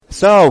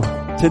So,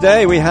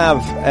 today we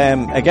have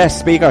a guest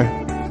speaker.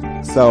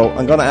 So,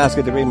 I'm going to ask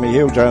you to give him a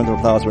huge round of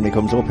applause when he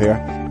comes up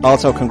here.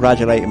 Also,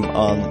 congratulate him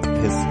on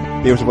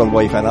his beautiful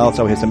wife and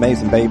also his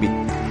amazing baby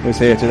who's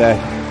here today.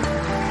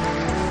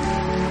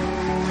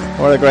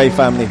 What a great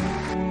family.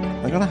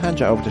 I'm going to hand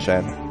you over to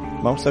Shane.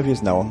 Most of you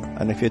know him,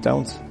 and if you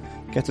don't,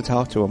 get to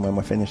talk to him when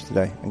we're finished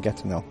today and get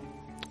to know.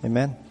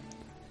 Amen.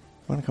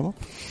 Want to come up?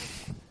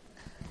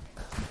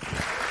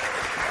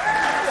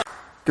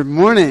 Good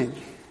morning.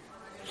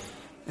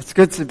 It's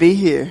good to be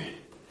here.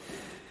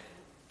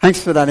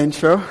 Thanks for that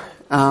intro.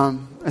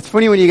 It's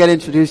funny when you get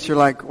introduced, you're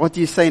like, what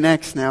do you say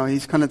next now?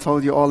 He's kind of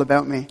told you all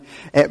about me.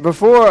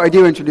 Before I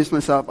do introduce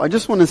myself, I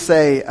just want to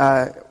say,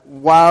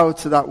 wow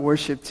to that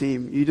worship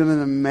team. You've done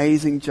an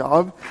amazing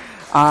job.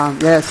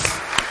 Yes.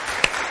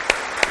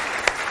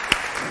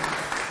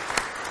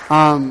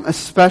 A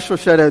special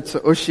shout out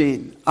to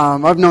Oisin.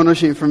 I've known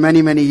Oisin for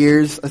many, many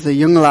years as a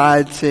young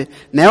lad to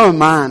now a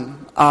man.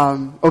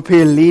 Up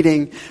here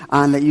leading,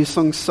 and that you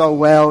sung so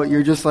well.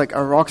 You're just like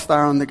a rock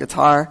star on the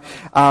guitar.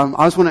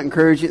 I just want to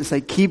encourage you and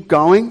say, keep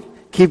going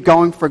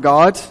for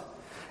God.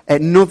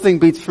 Nothing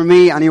beats, for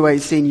me anyway,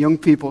 seeing young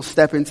people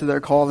step into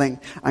their calling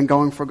and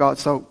going for God.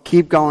 So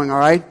keep going,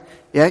 alright?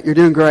 Yeah, you're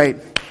doing great.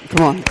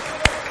 Come on.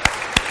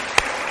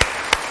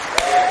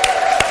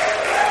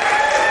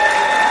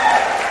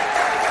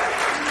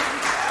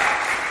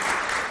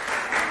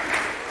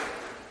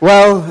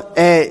 Well,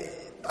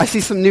 I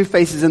see some new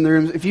faces in the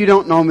room. If you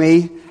don't know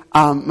me,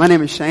 my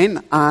name is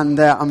Shane, and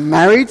I'm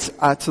married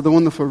to the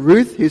wonderful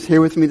Ruth, who's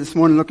here with me this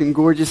morning, looking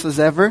gorgeous as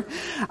ever.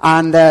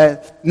 And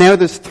now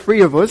there's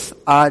three of us.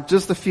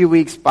 Just a few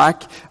weeks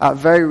back,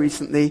 very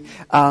recently,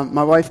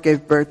 my wife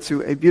gave birth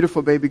to a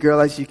beautiful baby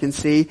girl, as you can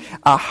see,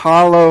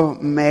 Harlow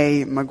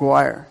May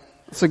Maguire.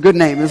 It's a good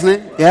name, isn't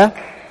it? Yeah?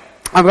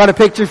 I've got a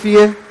picture for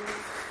you.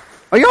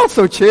 Oh, you're all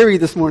so cheery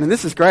this morning.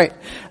 This is great.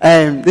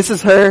 This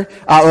is her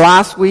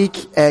last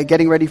week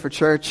getting ready for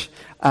church.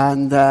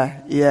 And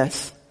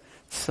yes.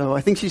 So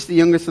I think she's the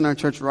youngest in our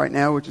church right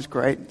now, which is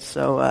great.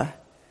 So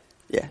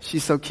yeah,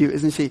 she's so cute,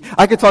 isn't she?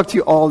 I could talk to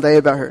you all day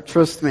about her.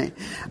 Trust me.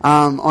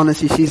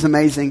 Honestly, she's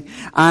amazing.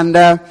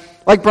 And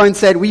like Brian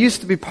said, I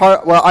used to be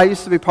part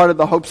of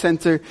the Hope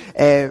Center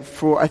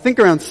for I think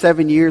around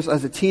 7 years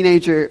as a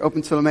teenager, up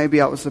until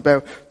maybe I was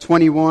about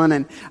 21.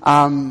 And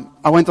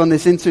I went on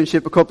this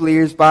internship a couple of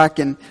years back,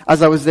 and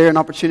as I was there, an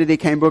opportunity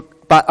came up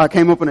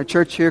in a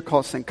church here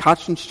called St.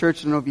 Catherine's Church.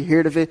 I don't know if you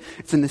heard of it.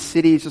 It's in the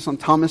city. It's just on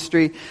Thomas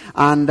Street.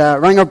 And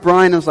rang up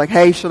Brian. I was like,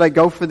 hey, should I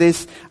go for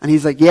this? And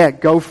he's like, yeah,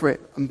 go for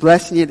it. I'm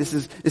blessing you. This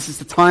is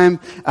the time.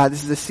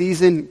 This is the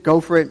season. Go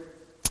for it.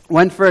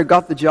 Went for it,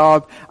 got the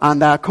job,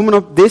 and coming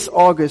up this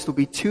August will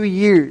be 2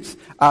 years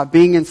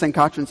being in St.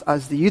 Catherine's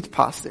as the youth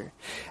pastor.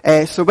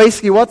 So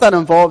basically what that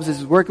involves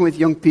is working with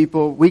young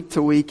people week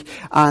to week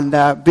and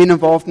being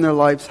involved in their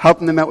lives,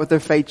 helping them out with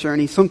their faith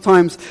journey.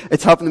 Sometimes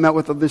it's helping them out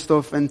with other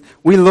stuff, and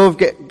we love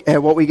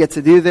what we get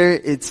to do there.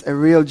 It's a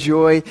real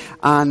joy,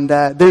 and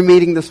they're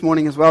meeting this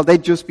morning as well.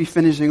 They'd just be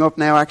finishing up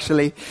now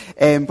actually,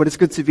 but it's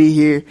good to be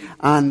here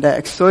and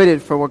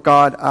excited for what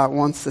God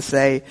wants to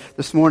say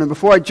this morning.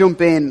 Before I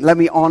jump in, let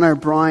me honor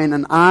Brian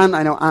and Anne.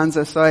 I know Anne's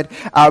outside,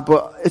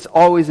 but it's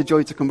always a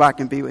joy to come back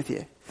and be with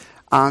you.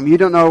 You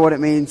don't know what it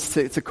means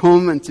to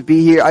come and to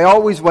be here. I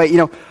always wait,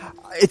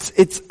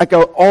 it's like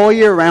all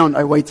year round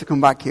I wait to come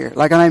back here.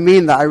 And I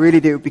mean that, I really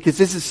do, because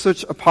this is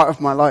such a part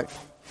of my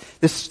life.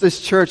 This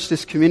church,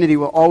 this community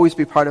will always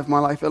be part of my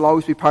life. It'll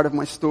always be part of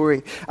my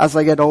story as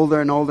I get older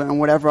and older and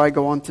whatever I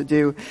go on to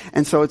do.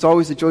 And so it's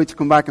always a joy to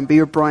come back and be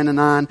with Brian and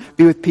Anne,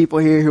 be with people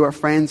here who are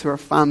friends, who are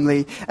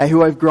family,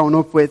 who I've grown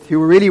up with,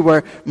 who really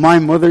were my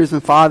mothers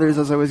and fathers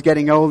as I was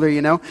getting older,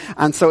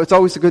 And so it's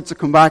always good to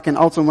come back. And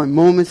also my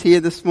mom is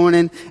here this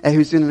morning,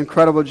 who's doing an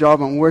incredible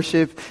job on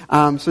worship.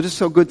 So just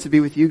so good to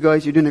be with you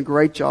guys. You're doing a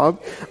great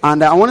job.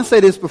 And I want to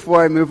say this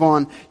before I move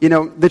on.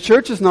 The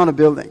church is not a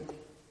building.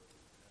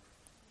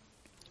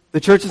 The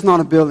church is not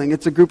a building,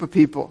 it's a group of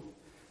people.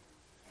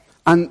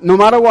 And no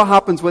matter what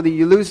happens, whether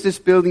you lose this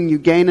building, you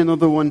gain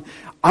another one,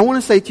 I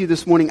want to say to you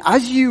this morning,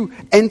 as you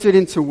entered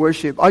into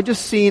worship, I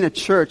just seen a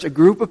church, a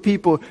group of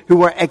people who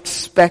were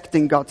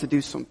expecting God to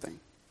do something.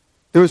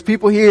 There was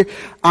people here,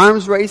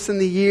 arms raised in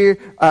the air,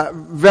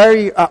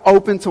 very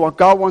open to what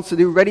God wants to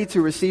do, ready to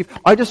receive.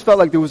 I just felt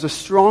like there was a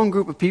strong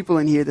group of people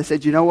in here that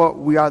said, you know what,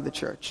 we are the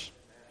church.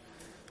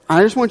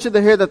 I just want you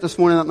to hear that this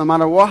morning, that no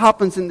matter what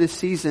happens in this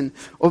season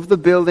of the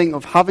building,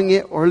 of having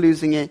it or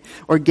losing it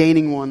or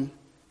gaining one,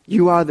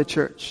 you are the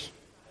church.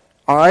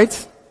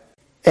 Alright?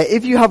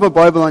 If you have a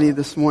Bible on you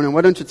this morning,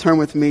 why don't you turn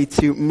with me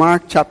to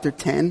Mark chapter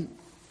 10.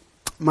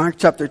 Mark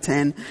chapter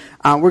 10.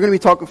 We're going to be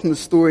talking from the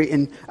story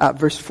in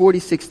verse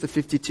 46 to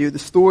 52, the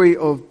story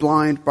of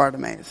blind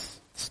Bartimaeus.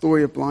 The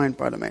story of blind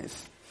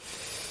Bartimaeus.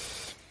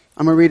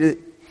 I'm going to read it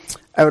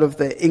out of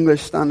the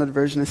English Standard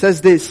Version. It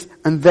says this,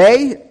 and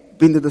they,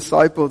 being the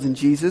disciples and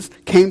Jesus,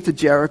 came to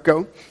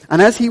Jericho.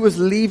 And as he was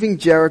leaving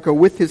Jericho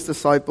with his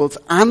disciples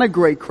and a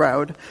great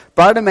crowd,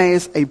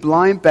 Bartimaeus, a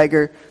blind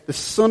beggar, the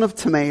son of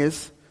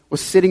Timaeus, was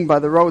sitting by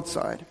the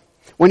roadside.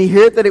 When he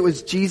heard that it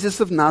was Jesus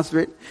of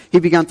Nazareth,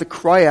 he began to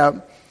cry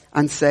out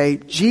and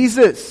say,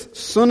 "Jesus,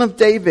 Son of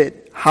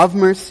David, have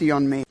mercy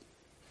on me."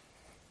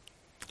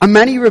 And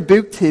many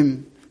rebuked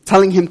him,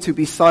 telling him to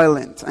be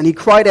silent. And he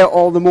cried out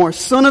all the more,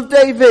 "Son of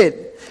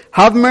David,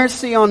 have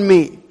mercy on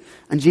me."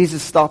 And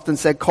Jesus stopped and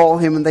said, "Call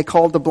him." And they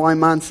called the blind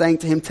man, saying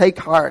to him, "Take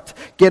heart,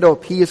 get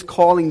up, he is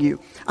calling you."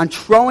 And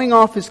throwing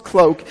off his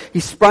cloak, he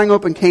sprang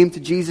up and came to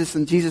Jesus.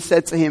 And Jesus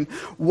said to him,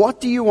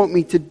 "What do you want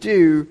me to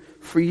do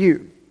for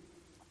you?"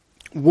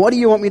 "What do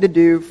you want me to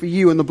do for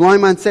you?" And the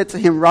blind man said to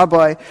him,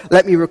 "Rabbi,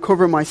 let me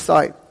recover my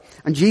sight."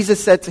 And Jesus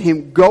said to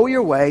him, "Go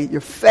your way, your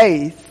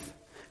faith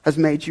has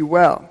made you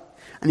well."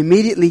 And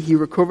immediately he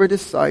recovered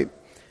his sight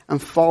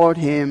and followed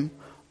him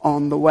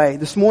on the way.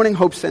 This morning,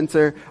 Hope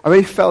Center, I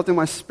really felt in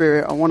my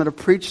spirit, I wanted to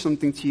preach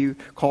something to you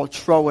called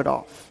Throw It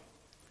Off.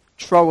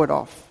 Throw it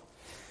off.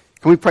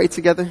 Can we pray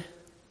together?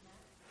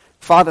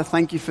 Father,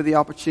 thank you for the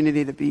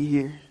opportunity to be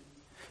here.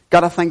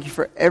 God, I thank you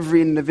for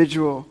every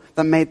individual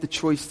that made the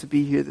choice to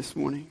be here this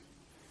morning.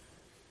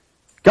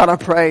 God, I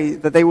pray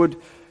that they would,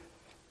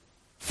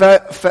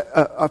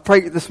 I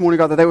pray this morning,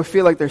 God, that they would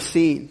feel like they're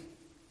seen.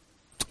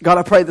 God,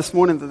 I pray this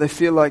morning that they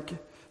feel like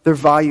they're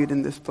valued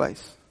in this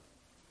place.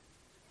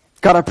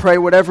 God, I pray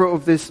whatever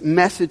of this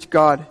message,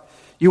 God,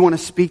 you want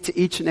to speak to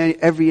each and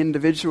every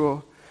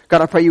individual. God,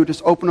 I pray you would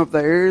just open up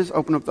their ears,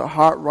 open up their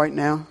heart right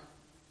now.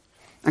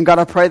 And God,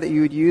 I pray that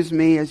you would use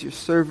me as your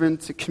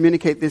servant to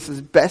communicate this as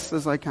best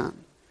as I can.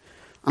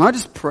 And I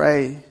just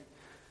pray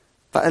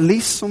that at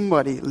least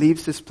somebody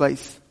leaves this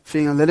place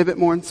feeling a little bit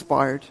more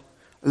inspired,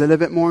 a little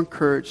bit more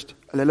encouraged,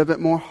 a little bit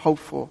more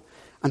hopeful,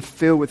 and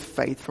filled with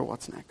faith for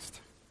what's next.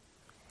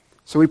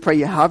 So we pray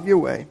you have your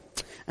way.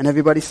 And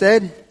everybody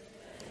said,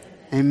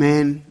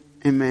 Amen,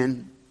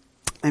 amen,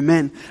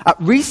 amen.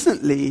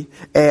 Recently,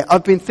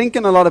 I've been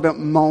thinking a lot about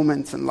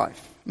moments in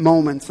life.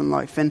 Moments in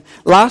life. And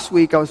last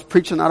week I was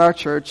preaching at our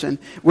church, and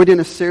we're doing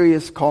a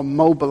series called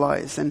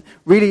Mobilize. And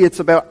really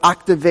it's about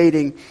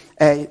activating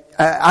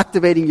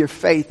your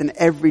faith in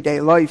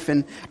everyday life.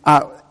 And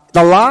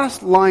the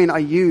last line I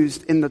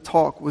used in the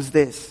talk was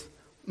this: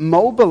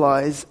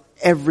 mobilize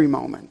every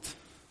moment.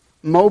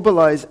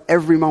 Mobilize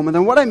every moment.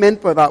 And what I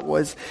meant by that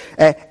was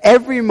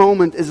every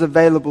moment is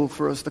available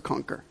for us to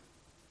conquer.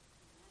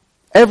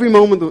 Every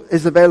moment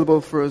is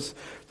available for us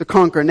to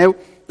conquer. Now,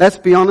 let's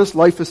be honest,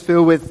 life is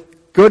filled with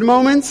good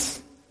moments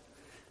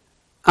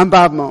and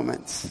bad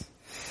moments.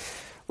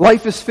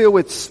 Life is filled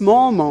with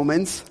small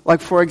moments,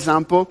 like for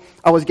example,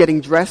 I was getting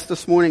dressed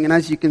this morning, and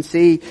as you can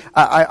see,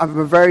 I'm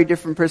a very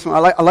different person. I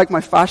like my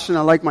fashion,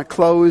 I like my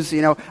clothes,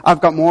 you know, I've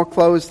got more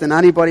clothes than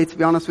anybody, to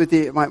be honest with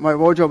you. My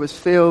wardrobe is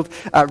filled.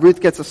 Ruth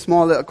gets a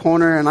small little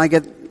corner, and I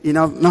get, you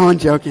know, no, I'm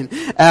joking.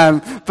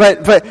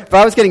 But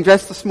I was getting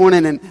dressed this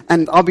morning,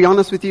 and I'll be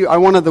honest with you, I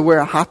wanted to wear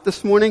a hat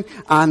this morning,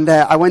 and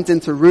I went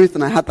into Ruth,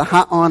 and I had the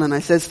hat on, and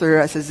I says to her,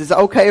 is it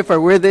okay if I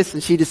wear this?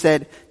 And she just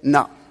said,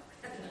 no.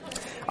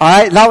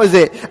 Alright, that was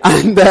it.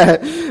 And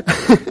that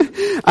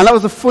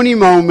was a funny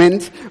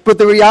moment, but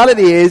the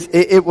reality is,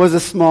 it was a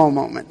small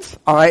moment.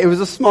 Alright, it was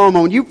a small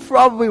moment. You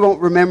probably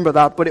won't remember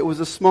that, but it was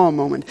a small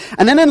moment.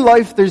 And then in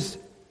life, there's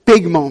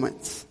big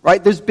moments,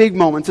 right? There's big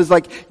moments. It's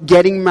like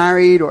getting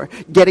married, or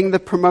getting the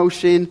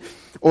promotion,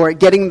 or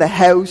getting the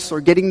house,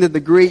 or getting the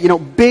degree, you know,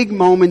 big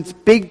moments,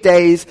 big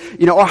days,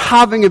 you know, or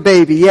having a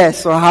baby.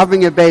 Yes, or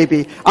having a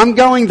baby. I'm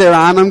going there,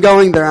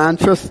 Anne,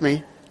 trust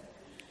me.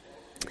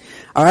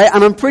 Alright,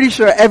 and I'm pretty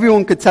sure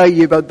everyone could tell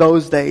you about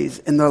those days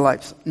in their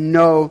lives.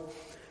 No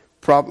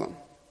problem.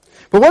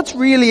 But what's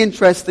really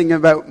interesting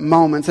about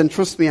moments, and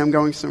trust me, I'm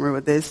going somewhere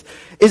with this,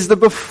 is the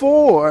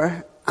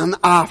before and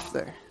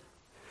after.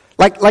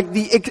 Like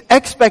the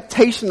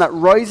expectation that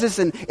rises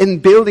in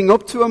building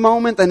up to a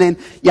moment, and then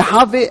you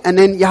have it, and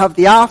then you have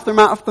the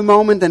aftermath of the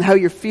moment, and how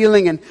you're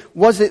feeling, and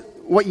was it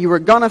what you were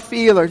gonna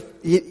feel, or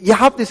you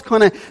have this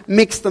kind of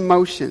mixed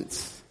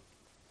emotions.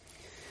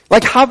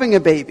 Like having a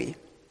baby.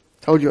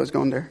 Told you I was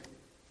going there.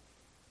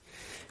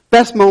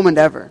 Best moment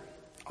ever.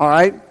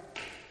 Alright?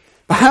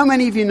 But how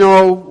many of you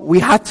know we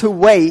had to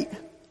wait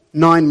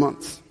 9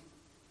 months?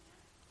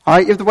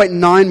 Alright? You have to wait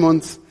 9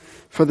 months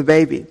for the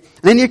baby.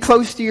 And then you're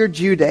close to your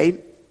due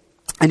date,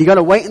 and you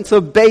gotta wait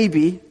until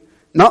baby,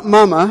 not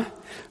mama,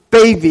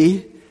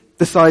 baby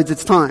decides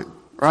it's time.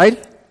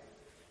 Right?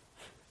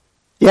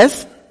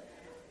 Yes?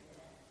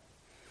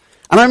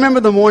 And I remember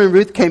the morning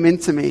Ruth came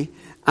into me,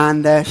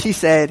 and she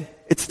said,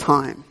 it's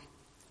time.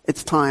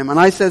 It's time. And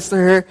I says to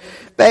her,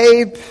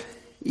 babe,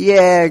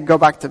 yeah, go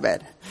back to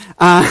bed.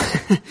 Some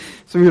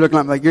of you are looking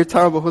at me like, you're a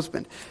terrible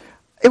husband.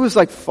 It was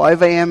like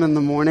 5 a.m. in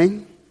the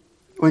morning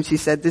when she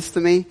said this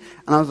to me.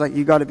 And I was like,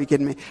 you gotta be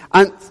kidding me.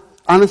 And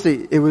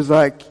honestly, it was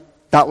like,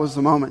 that was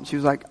the moment. She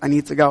was like, I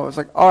need to go. I was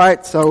like,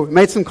 alright. So we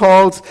made some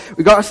calls.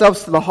 We got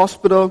ourselves to the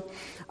hospital.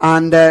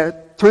 And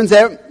turns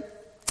out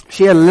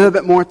she had a little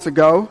bit more to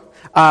go.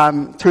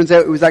 Turns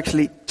out it was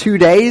actually 2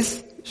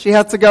 days she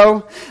had to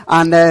go.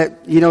 And,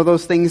 you know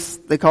those things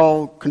they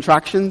call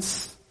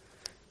contractions?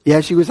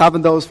 Yeah, she was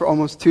having those for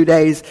almost 2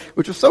 days,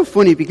 which was so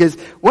funny because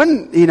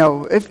when,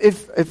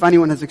 if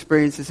anyone has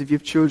experienced this, if you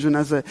have children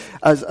as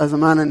a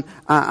man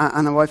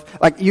and a wife,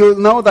 like you'll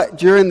know that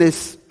during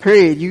this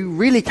period, you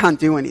really can't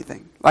do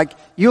anything. Like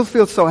you'll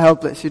feel so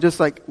helpless. You're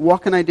just like,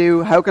 what can I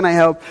do? How can I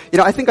help?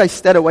 I think I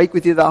stayed awake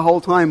with you that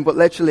whole time, but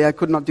literally I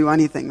could not do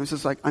anything. It was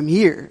just like, I'm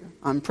here.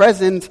 I'm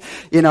present.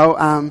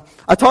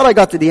 I thought I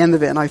got to the end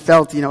of it and I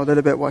felt, a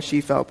little bit what she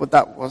felt, but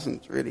that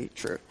wasn't really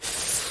true.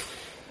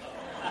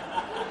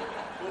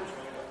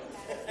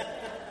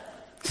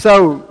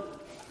 So,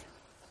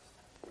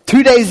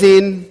 2 days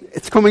in,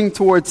 it's coming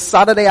towards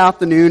Saturday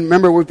afternoon.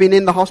 Remember, we've been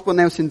in the hospital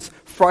now since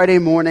Friday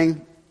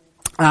morning.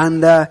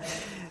 And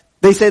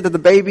they say that the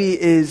baby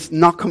is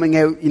not coming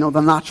out,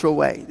 the natural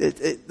way.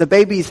 The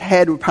baby's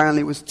head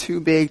apparently was too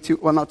big, too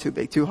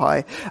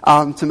high,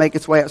 to make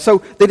its way out.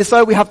 So they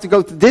decide we have to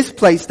go to this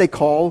place they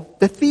call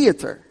the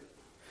theater.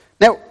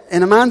 Now,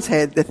 in a man's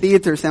head, the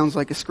theater sounds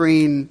like a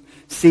screen,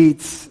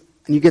 seats,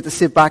 and you get to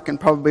sit back and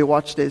probably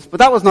watch this. But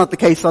that was not the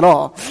case at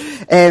all.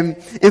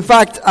 In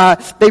fact,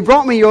 they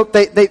brought me up,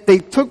 they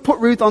put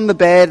Ruth on the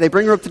bed, they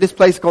bring her up to this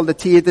place called the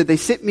theater, they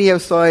sit me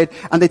outside,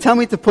 and they tell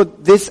me to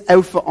put this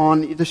outfit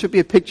on. There should be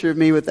a picture of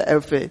me with the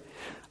outfit.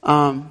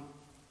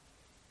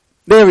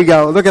 There we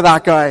go, look at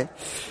that guy.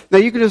 Now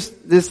you can just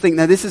think,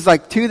 now this is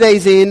like 2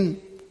 days in,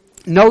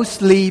 no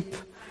sleep,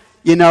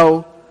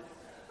 not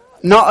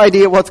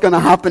idea what's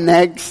gonna happen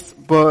next,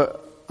 but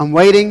I'm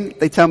waiting.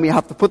 They tell me I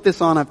have to put this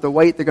on. I have to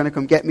wait. They're going to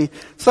come get me.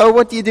 So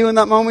what do you do in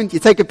that moment? You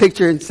take a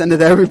picture and send it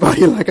to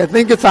everybody like, I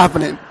think it's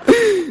happening.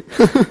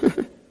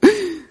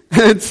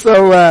 And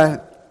so,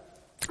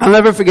 I'll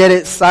never forget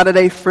it.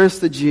 Saturday,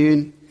 1st of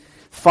June,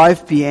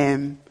 5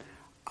 p.m.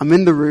 I'm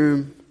in the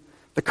room.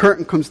 The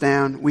curtain comes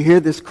down. We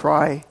hear this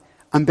cry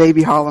and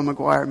baby Harlan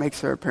Maguire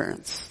makes her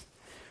appearance.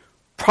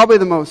 Probably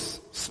the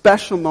most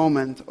special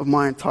moment of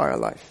my entire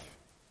life.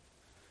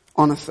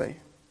 Honestly.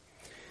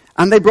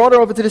 And they brought her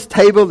over to this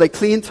table, they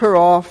cleaned her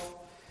off,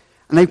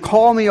 and they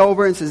call me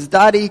over and says,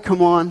 Daddy,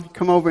 come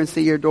over and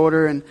see your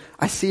daughter. And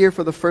I see her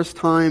for the first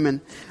time,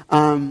 and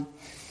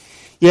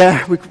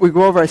we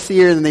go over, I see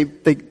her, and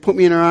they put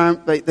me in her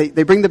arm,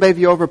 they bring the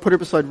baby over, put her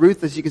beside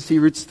Ruth. As you can see,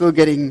 Ruth's still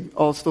getting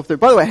all stuff there.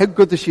 By the way, how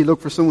good does she look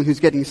for someone who's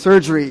getting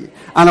surgery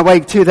and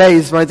awake 2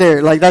 days right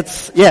there? Like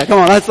that's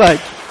like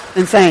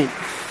insane.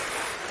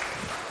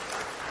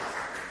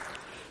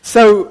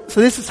 So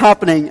this is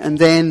happening, and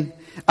then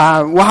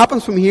what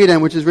happens from here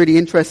then, which is really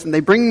interesting,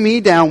 they bring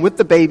me down with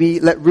the baby,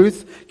 let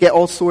Ruth get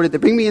all sorted. They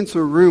bring me into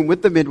a room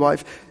with the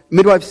midwife.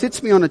 Midwife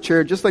sits me on a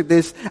chair just like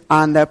this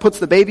and puts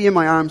the baby in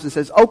my arms and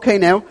says, okay,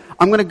 now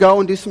I'm going to go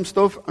and do some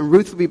stuff and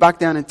Ruth will be back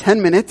down in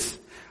 10 minutes.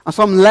 And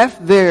so I'm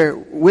left there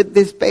with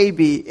this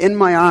baby in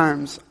my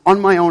arms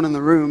on my own in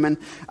the room. And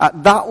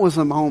that was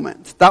a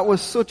moment. That was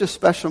such a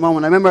special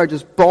moment. I remember I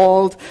just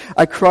bawled.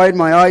 I cried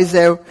my eyes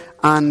out.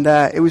 And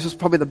it was just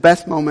probably the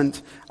best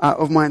moment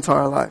of my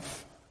entire life.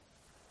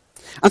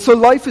 And so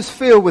life is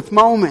filled with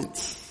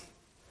moments.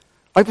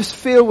 Life is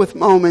filled with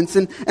moments.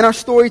 And in our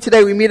story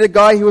today, we meet a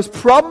guy who has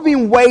probably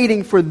been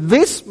waiting for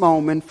this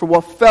moment for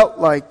what felt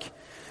like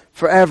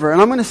forever.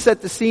 And I'm going to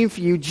set the scene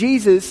for you.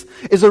 Jesus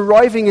is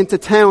arriving into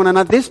town, and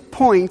at this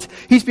point,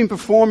 he's been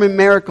performing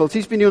miracles.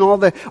 He's been doing all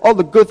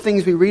the good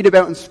things we read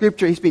about in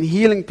Scripture. He's been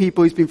healing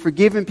people. He's been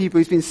forgiving people.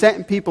 He's been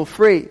setting people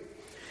free.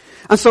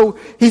 And so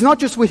he's not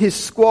just with his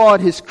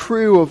squad, his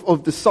crew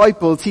of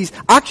disciples. He's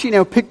actually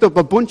now picked up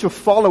a bunch of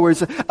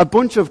followers,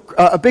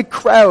 a big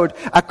crowd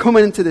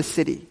coming into the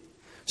city.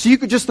 So you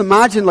could just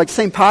imagine like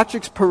St.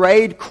 Patrick's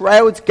parade,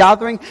 crowds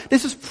gathering.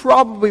 This is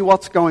probably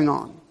what's going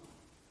on.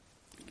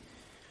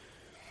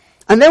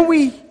 And then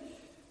we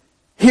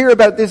hear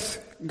about this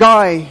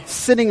guy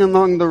sitting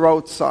along the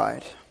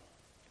roadside.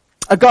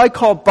 A guy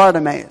called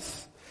Bartimaeus.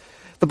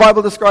 The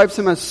Bible describes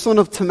him as son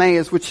of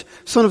Timaeus, which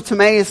son of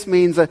Timaeus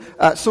means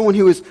someone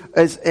who is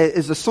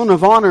a son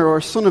of honor or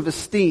a son of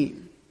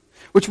esteem.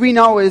 Which we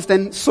know is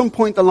then some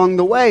point along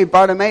the way,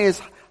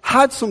 Bartimaeus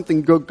had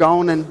something good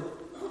going and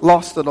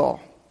lost it all.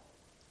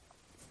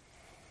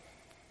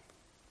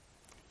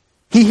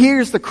 He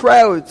hears the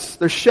crowds,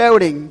 they're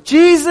shouting,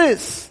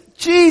 Jesus!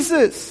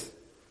 Jesus!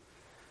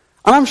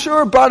 And I'm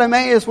sure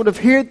Bartimaeus would have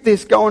heard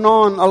this going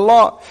on a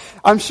lot.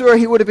 I'm sure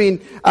he would have been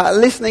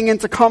listening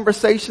into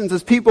conversations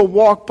as people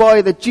walked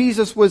by that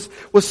Jesus was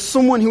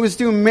someone who was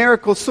doing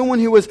miracles, someone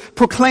who was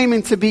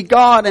proclaiming to be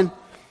God. And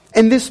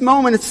in this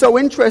moment, it's so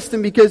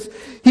interesting because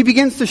he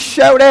begins to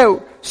shout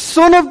out,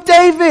 Son of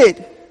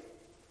David,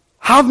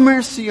 have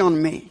mercy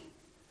on me.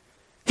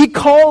 He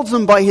calls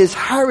him by his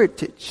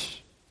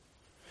heritage.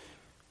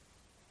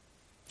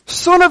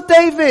 Son of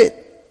David,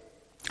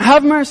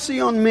 have mercy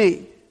on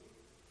me.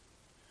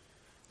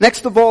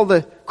 Next of all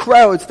the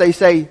crowds, they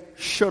say,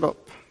 shut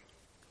up.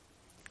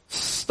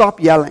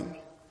 Stop yelling.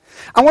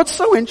 And what's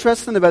so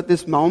interesting about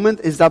this moment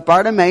is that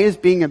Bartimaeus,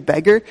 being a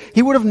beggar,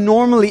 he would have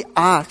normally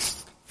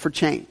asked for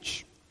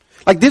change.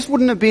 Like this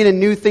wouldn't have been a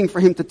new thing for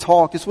him to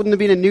talk. This wouldn't have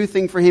been a new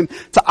thing for him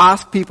to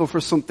ask people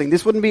for something.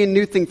 This wouldn't be a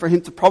new thing for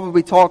him to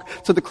probably talk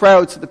to the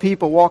crowds, to the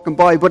people walking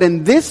by. But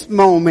in this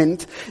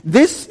moment,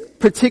 this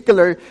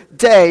particular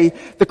day,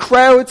 the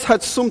crowds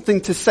had something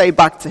to say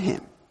back to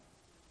him.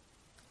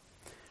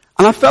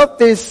 And I felt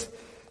this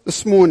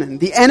morning.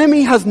 The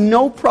enemy has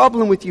no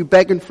problem with you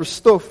begging for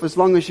stuff as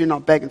long as you're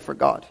not begging for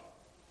God.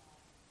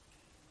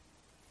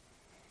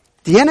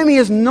 The enemy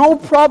has no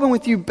problem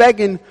with you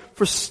begging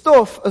for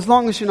stuff as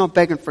long as you're not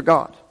begging for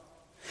God.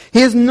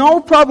 He has no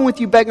problem with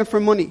you begging for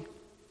money.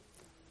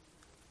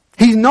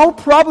 He's no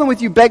problem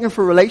with you begging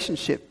for a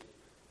relationship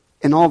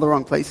in all the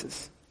wrong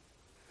places.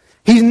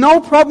 He's no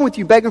problem with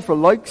you begging for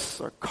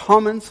likes or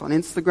comments on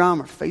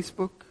Instagram or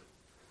Facebook.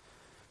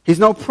 He's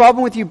no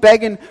problem with you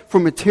begging for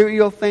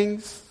material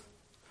things,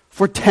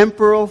 for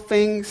temporal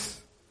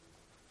things.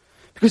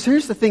 Because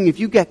here's the thing, if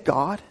you get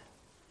God,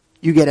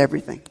 you get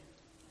everything.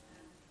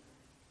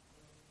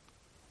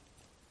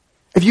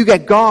 If you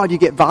get God, you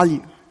get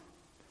value.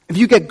 If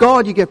you get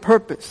God, you get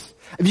purpose.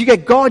 If you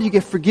get God, you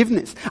get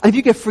forgiveness. And if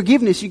you get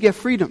forgiveness, you get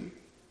freedom.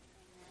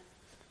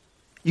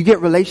 You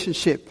get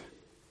relationship.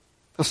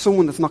 There's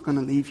someone that's not going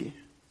to leave you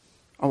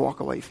or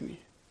walk away from you.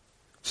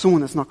 Someone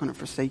that's not going to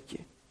forsake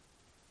you.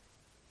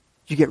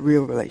 You get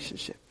real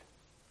relationship.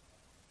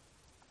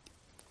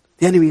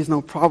 The enemy has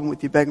no problem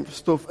with you begging for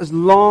stuff as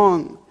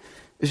long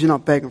as you're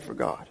not begging for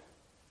God.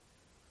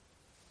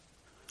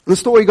 And the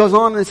story goes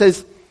on and it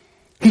says,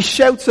 he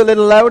shouts a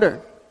little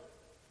louder.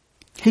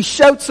 He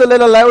shouts a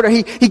little louder.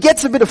 He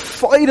gets a bit of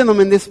fight in him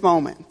in this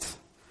moment.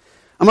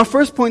 And my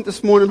first point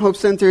this morning, Hope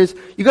Center, is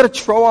you got to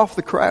throw off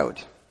the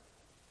crowd.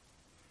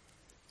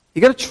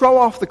 You got to throw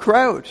off the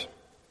crowd.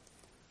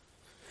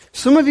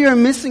 Some of you are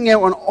missing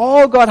out on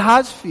all God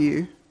has for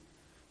you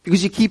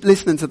because you keep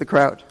listening to the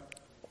crowd.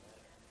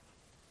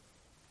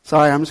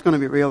 Sorry, I'm just going to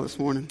be real this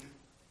morning.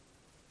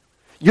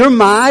 You're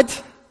mad.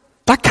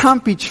 That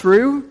can't be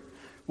true.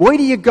 Why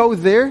do you go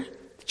there?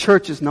 The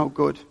church is no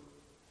good.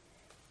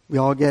 We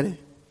all get it.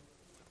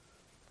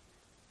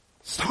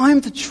 It's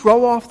time to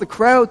throw off the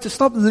crowd, to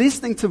stop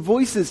listening to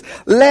voices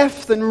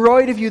left and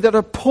right of you that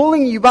are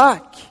pulling you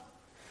back.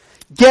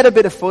 Get a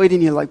bit of fight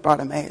in you like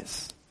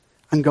Bartimaeus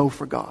and go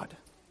for God.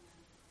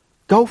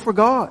 Go for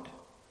God.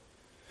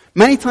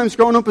 Many times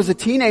growing up as a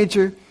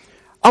teenager,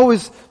 I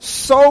was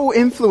so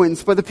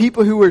influenced by the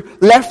people who were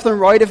left and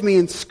right of me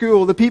in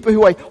school, the people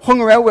who I hung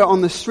around with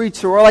on the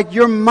streets who were like,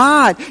 you're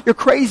mad, you're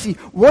crazy,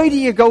 why do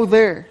you go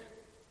there?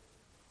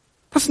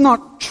 That's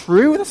not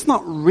true, that's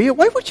not real.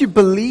 Why would you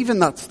believe in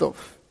that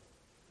stuff?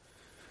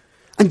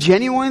 And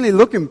genuinely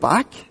looking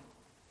back,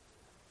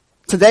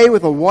 today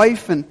with a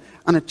wife and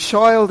a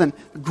child and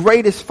the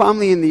greatest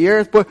family in the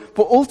earth, but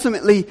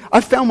ultimately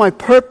I found my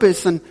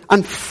purpose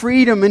and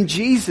freedom in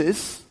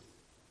Jesus.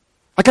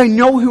 Like I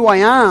know who I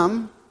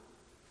am.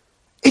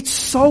 It's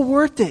so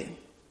worth it.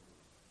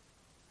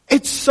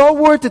 It's so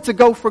worth it to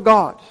go for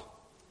God.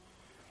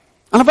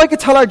 And if I could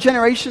tell our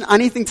generation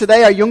anything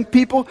today, our young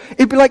people,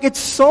 it'd be like, it's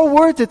so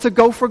worth it to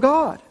go for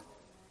God.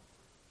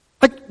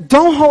 Like,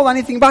 don't hold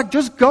anything back,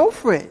 just go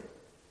for it.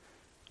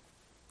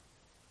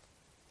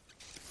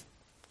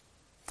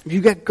 If you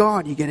get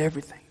God, you get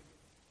everything.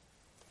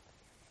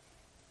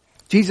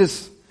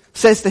 Jesus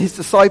says to his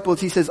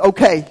disciples, he says,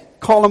 okay,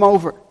 call him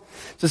over.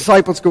 The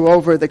disciples go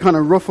over, they kind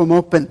of rough him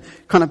up and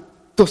kind of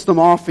dust him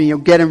off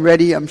and, get him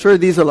ready. I'm sure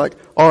these are like,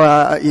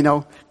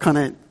 kind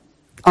of,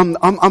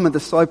 I'm a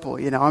disciple,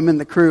 I'm in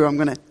the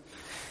crew,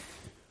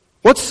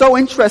 What's so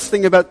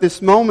interesting about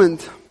this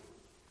moment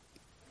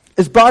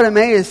is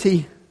Bartimaeus,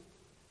 he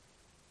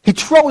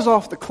throws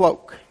off the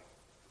cloak.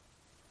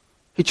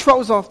 He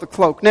throws off the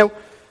cloak. Now,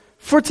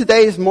 for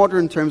today's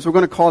modern terms, we're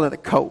going to call it a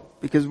coat,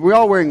 because we're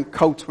all wearing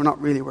coats, we're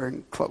not really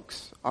wearing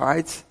cloaks,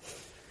 alright?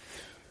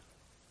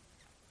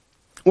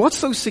 What's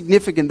so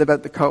significant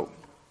about the coat?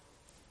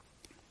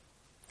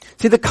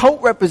 See, the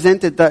coat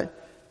represented that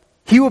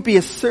he would be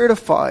a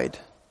certified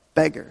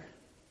beggar.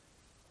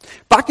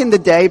 Back in the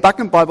day, back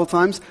in Bible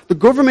times, the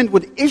government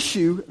would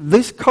issue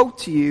this coat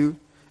to you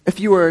if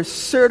you were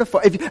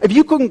certified, if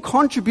you couldn't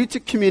contribute to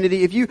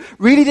community, if you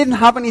really didn't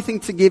have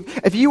anything to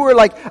give, if you were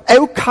like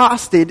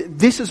outcasted,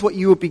 this is what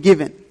you would be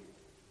given.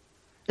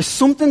 It's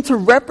something to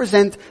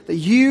represent that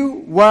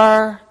you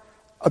were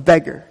a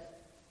beggar.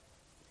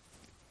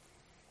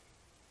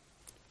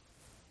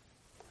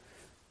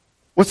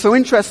 What's so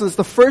interesting is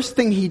the first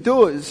thing he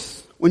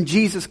does when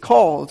Jesus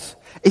calls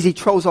is he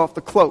throws off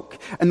the cloak.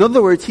 In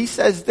other words, he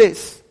says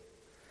this: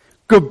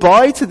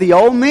 goodbye to the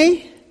old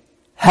me,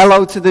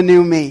 hello to the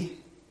new me.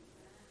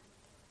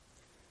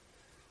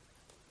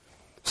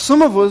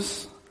 Some of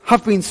us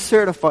have been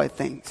certified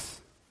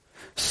things.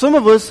 Some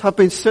of us have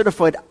been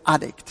certified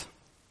addict.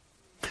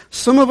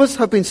 Some of us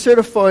have been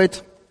certified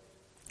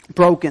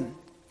broken,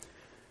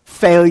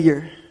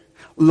 failure,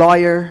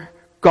 liar,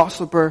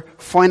 gossiper,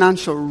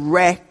 financial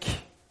wreck,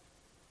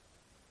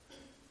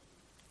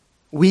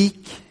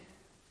 weak.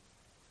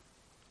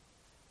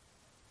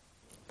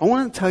 I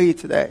want to tell you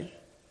today,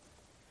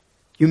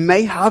 you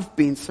may have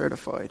been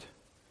certified,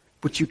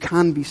 but you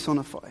can be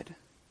sonified.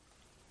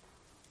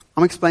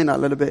 I'm going to explain that a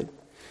little bit.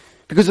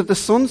 Because if the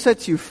Son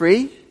sets you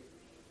free,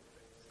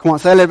 come on,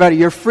 say it a little better,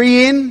 you're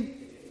free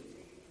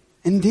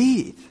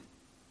indeed.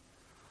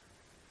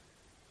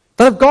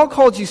 That if God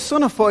called you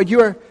sonified,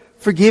 you are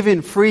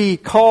forgiven, free,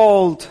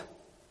 called,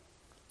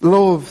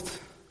 loved,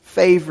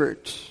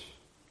 favored,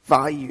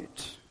 valued.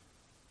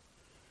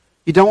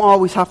 You don't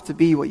always have to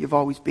be what you've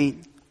always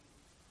been.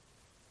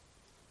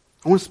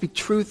 I want to speak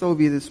truth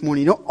over you this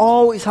morning. You don't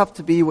always have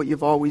to be what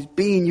you've always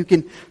been. You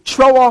can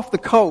throw off the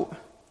coat.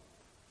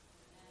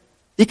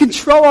 You can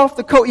throw off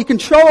the coat. You can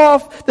throw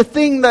off the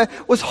thing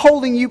that was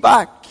holding you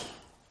back.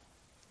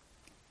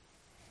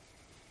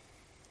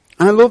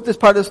 And I love this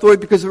part of the story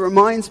because it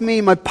reminds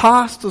me my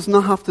past does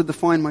not have to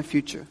define my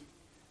future.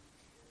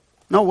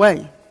 No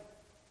way.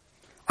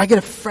 I get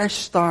a fresh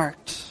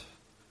start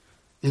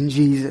in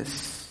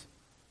Jesus.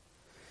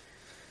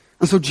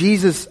 And so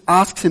Jesus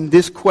asks him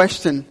this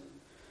question: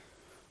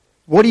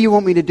 what do you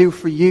want me to do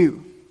for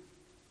you?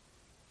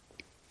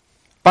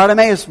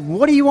 Bartimaeus,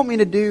 what do you want me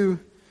to do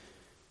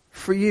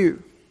for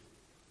you?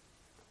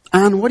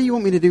 Anne, what do you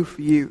want me to do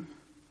for you?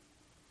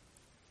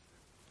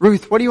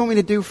 Ruth, what do you want me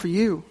to do for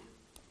you?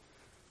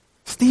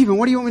 Stephen,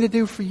 what do you want me to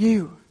do for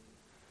you?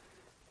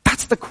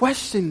 That's the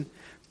question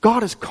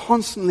God is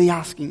constantly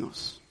asking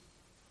us.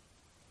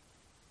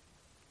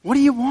 What do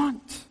you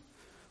want?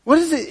 What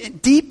is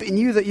it deep in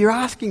you that you're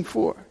asking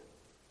for?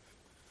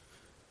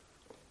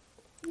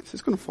 This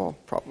is going to fall,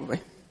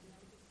 probably.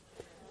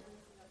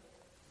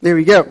 There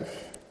we go.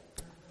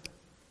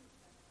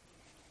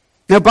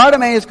 Now,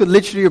 Bartimaeus could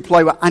literally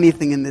reply with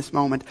anything in this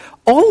moment.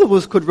 All of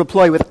us could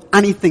reply with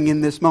anything in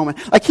this moment.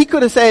 Like, he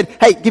could have said,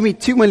 hey, give me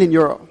 2 million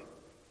euro.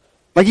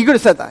 Like, he could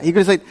have said that. He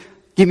could have said,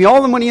 give me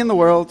all the money in the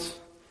world.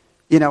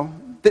 You know,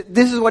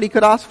 this is what he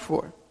could ask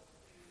for.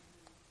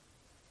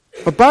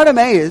 But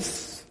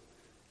Bartimaeus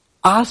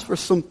asked for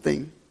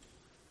something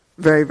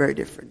very, very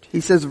different.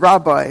 He says,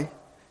 Rabbi,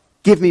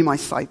 give me my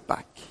sight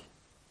back.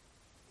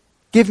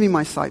 Give me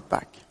my sight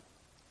back.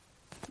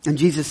 And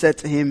Jesus said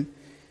to him,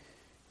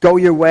 go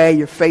your way,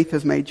 your faith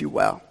has made you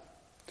well.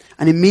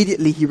 And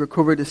immediately he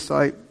recovered his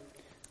sight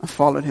and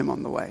followed him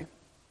on the way.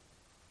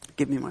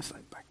 Give me my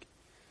sight back.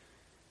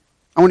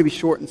 I want to be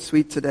short and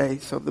sweet today,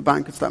 so if the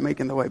band could start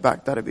making their way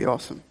back, that'd be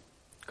awesome.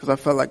 Because I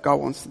felt like God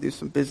wants to do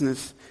some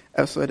business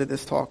outside of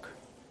this talk.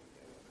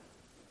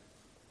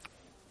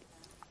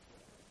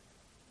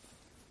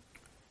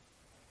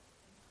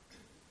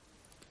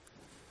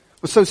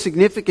 What's so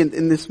significant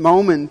in this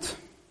moment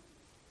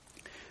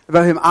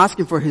about him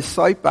asking for his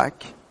sight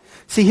back?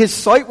 See, his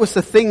sight was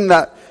the thing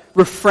that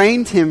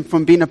refrained him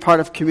from being a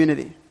part of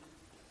community,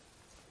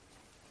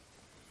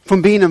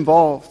 from being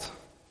involved.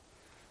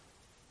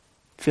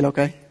 Feel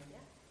okay?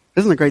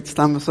 Isn't it great to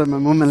stand beside my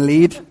mum and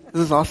lead?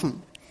 This is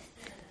awesome.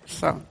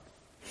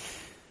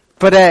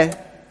 But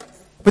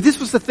this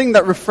was the thing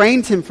that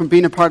refrained him from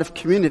being a part of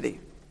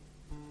community.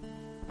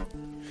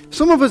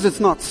 Some of us, it's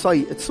not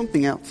sight, it's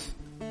something else.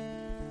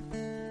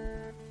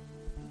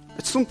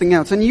 It's something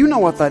else, and you know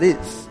what that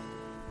is.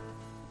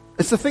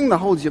 It's the thing that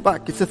holds you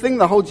back. It's the thing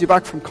that holds you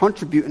back from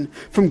contributing,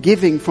 from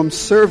giving, from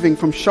serving,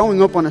 from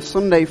showing up on a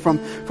Sunday, from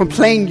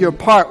playing your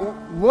part.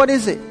 What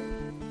is it?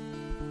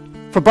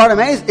 For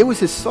Bartimaeus, it was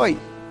his sight.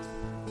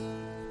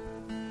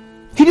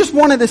 He just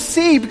wanted to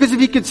see, because if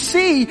he could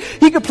see,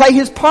 he could play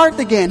his part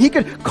again. He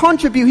could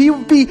contribute. He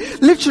would be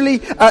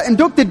literally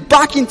inducted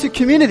back into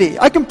community.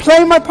 I can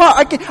play my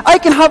part. I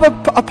can have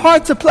a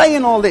part to play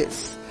in all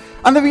this.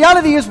 And the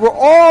reality is we're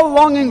all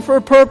longing for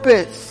a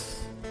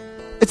purpose.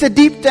 It's a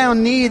deep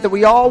down need that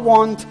we all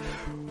want.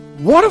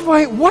 What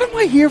am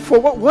I here for?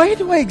 Why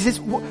do I exist?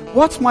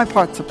 What's my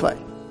part to play?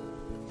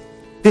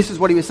 This is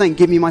what he was saying.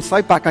 Give me my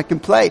sight back. I can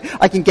play.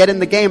 I can get in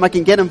the game. I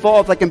can get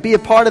involved. I can be a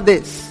part of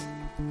this.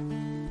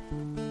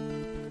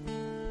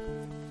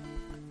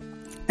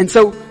 And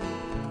so,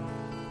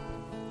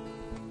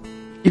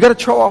 you got to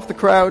throw off the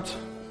crowd.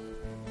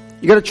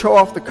 You got to throw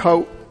off the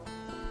coat.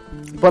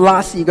 But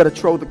lastly, you got to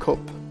throw the cup.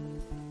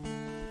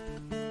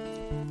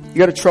 You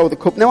got to throw the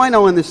cup. Now, I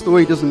know in this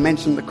story it doesn't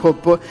mention the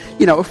cup, but,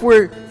 if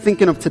we're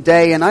thinking of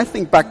today, and I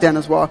think back then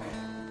as well,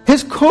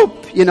 his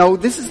cup,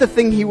 this is the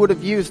thing he would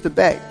have used to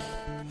beg.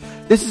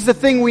 This is the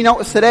thing we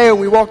notice today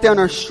when we walk down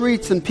our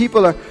streets and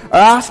people are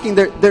asking,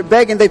 they're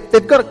begging,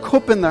 they've got a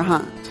cup in their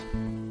hand.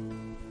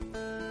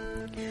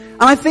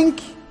 And I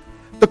think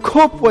the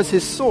cup was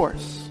his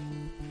source.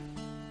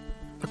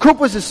 The cup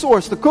was his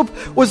source. The cup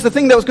was the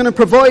thing that was going to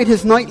provide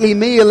his nightly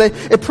meal.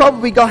 It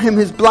probably got him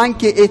his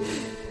blanket.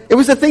 It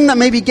was the thing that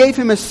maybe gave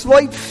him a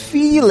slight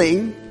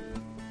feeling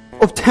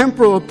of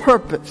temporal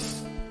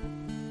purpose.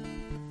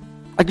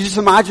 I could just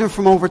imagine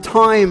from over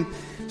time,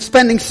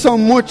 spending so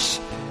much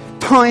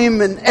time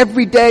and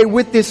every day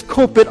with this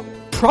cup, it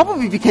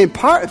probably became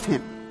part of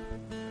him.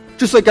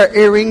 Just like our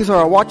earrings or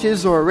our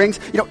watches or our rings,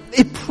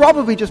 it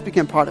probably just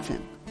became part of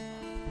him.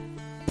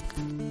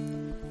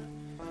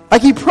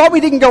 Like he probably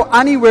didn't go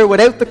anywhere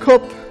without the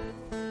cup.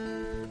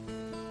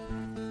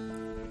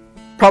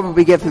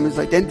 Probably gave him his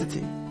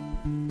identity.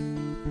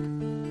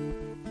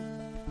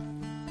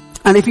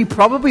 And if he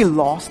probably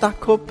lost that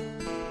cup,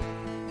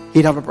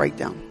 he'd have a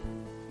breakdown.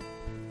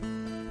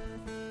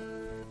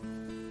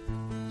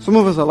 Some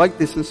of us are like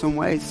this in some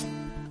ways.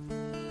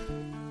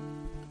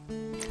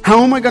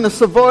 How am I going to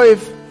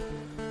survive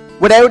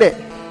without it?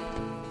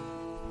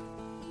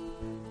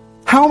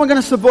 How am I going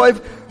to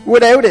survive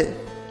without it?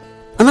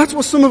 And that's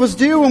what some of us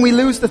do when we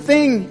lose the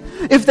thing.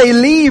 If they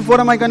leave, what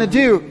am I going to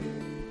do?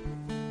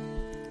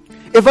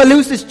 If I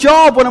lose this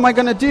job, what am I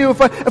going to do?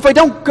 If I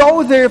don't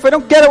go there, if I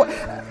don't get it,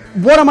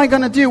 what am I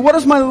going to do? What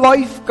is my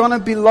life going to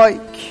be like?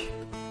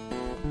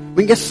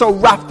 We can get so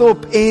wrapped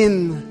up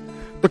in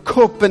the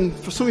cup, and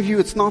for some of you,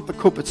 it's not the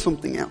cup, it's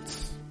something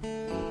else.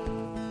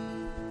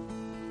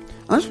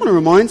 I just want to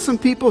remind some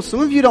people,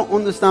 some of you don't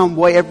understand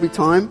why every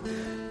time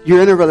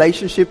you're in a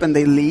relationship and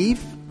they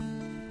leave,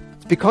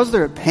 it's because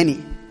they're a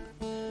penny.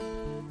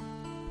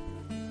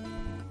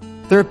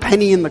 They're a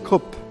penny in the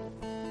cup.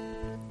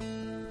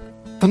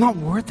 They're not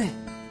worth it.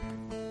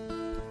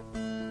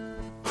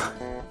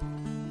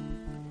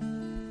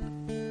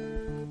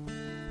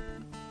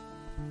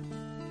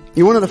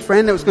 You wanted a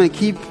friend that was going to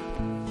keep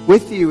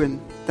with you,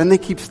 and then they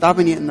keep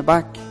stabbing you in the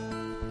back.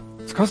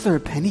 It's because they're a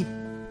penny.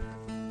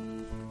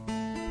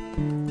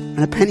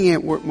 And a penny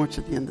ain't worth much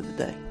at the end of the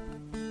day.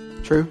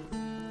 True?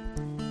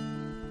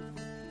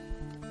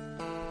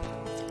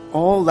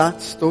 All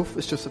that stuff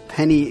is just a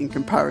penny in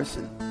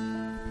comparison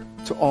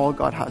to all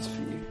God has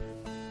for you.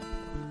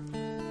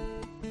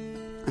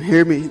 And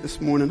hear me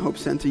this morning, Hope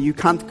Center, you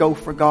can't go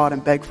for God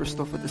and beg for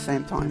stuff at the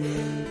same time.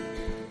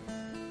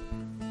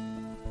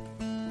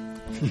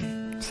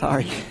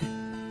 Sorry.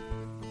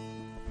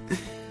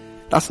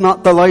 That's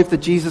not the life that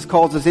Jesus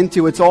calls us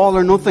into. It's all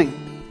or nothing.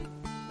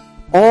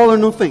 All or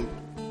nothing.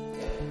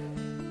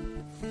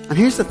 And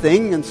here's the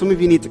thing, and some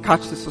of you need to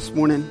catch this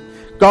morning.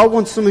 God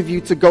wants some of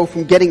you to go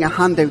from getting a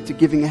handout to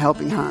giving a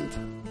helping hand.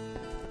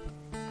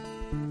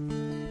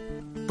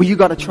 But you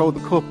got to throw the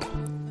cup.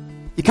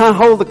 You can't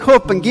hold the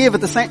cup and give at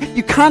the same.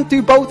 You can't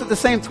do both at the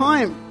same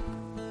time.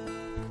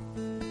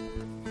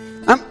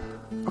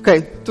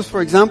 Okay, just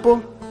for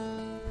example,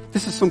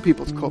 this is some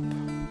people's cup.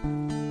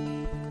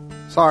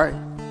 Sorry.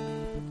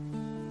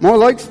 More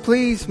likes,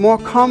 please. More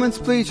comments,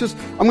 please.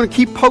 I'm going to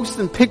keep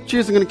posting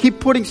pictures. I'm going to keep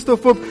putting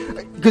stuff up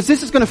because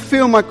this is going to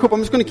fill my cup. I'm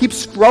just going to keep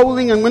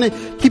scrolling. I'm going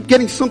to keep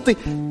getting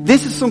something.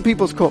 This is some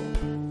people's cup.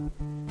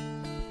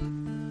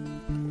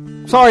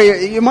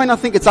 Sorry, you might not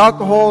think it's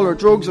alcohol or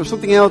drugs or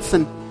something else,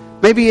 and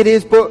maybe it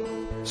is, but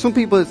some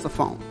people it's the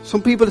phone.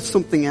 Some people it's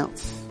something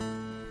else.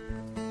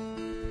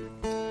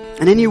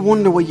 And then you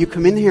wonder why you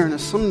come in here on a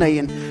Sunday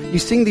and you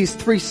sing these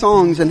 3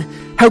 songs and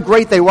how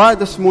great they were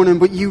this morning,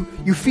 but you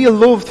feel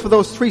loved for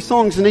those 3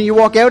 songs, and then you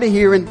walk out of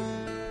here and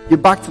you're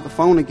back to the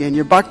phone again.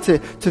 You're back to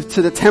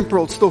the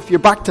temporal stuff. You're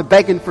back to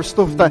begging for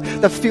stuff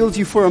that fills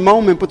you for a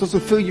moment but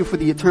doesn't fill you for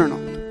the eternal.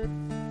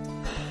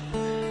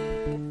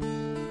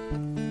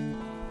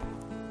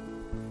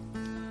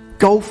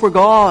 Go for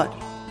God.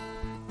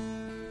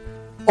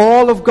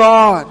 All of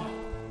God.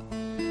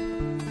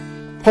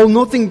 Hold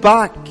nothing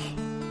back.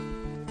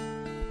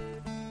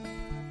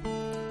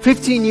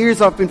 15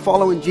 years I've been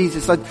following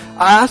Jesus. I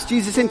asked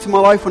Jesus into my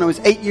life when I was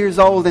 8 years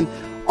old, and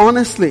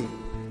honestly,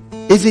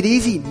 is it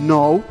easy?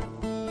 No.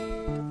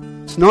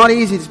 It's not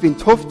easy. It's been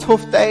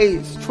tough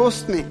days.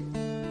 Trust me.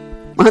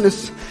 Man,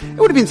 it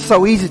would have been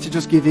so easy to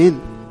just give in.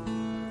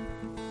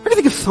 I can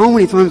think of so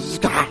many times,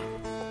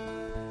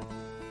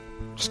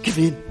 just give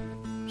in.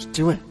 Just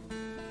do it.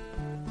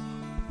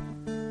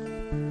 I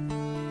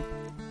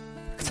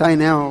can tell you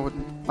now,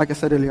 like I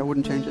said earlier, I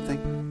wouldn't change a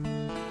thing.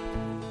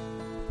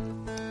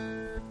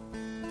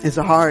 Is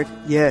it hard?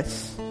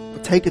 Yes.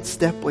 But take it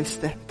step by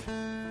step.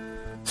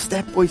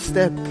 Step by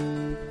step.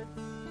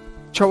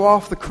 Throw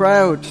off the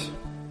crowd.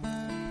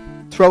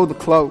 Throw the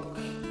cloak.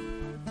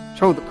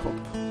 Throw the cup.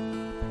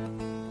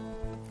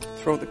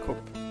 Throw the cup.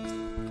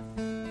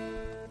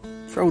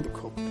 Throw the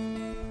cup.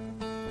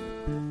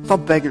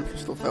 Stop begging for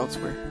stuff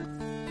elsewhere.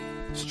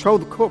 Just throw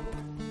the cup.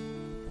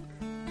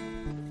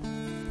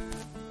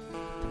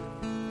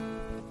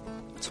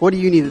 So what do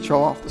you need to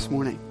throw off this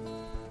morning?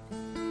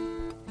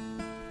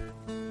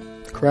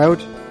 Crowd,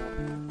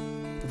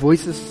 the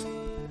voices,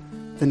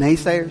 the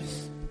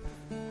naysayers,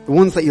 the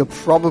ones that you'll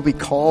probably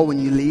call when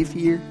you leave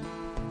here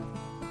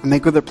and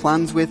make other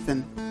plans with,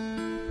 and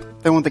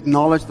they won't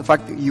acknowledge the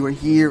fact that you were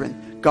here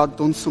and God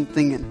done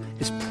something and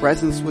His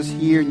presence was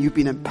here and you've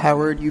been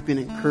empowered, you've been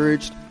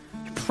encouraged,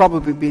 you've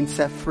probably been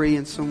set free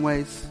in some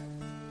ways.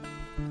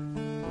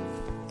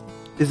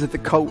 Is it the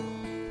coat?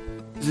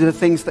 Is it the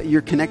things that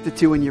you're connected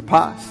to in your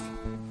past?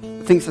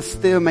 The things that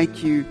still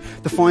make you,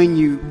 define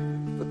you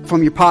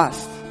from your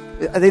past?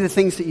 Are they the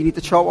things that you need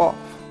to throw off?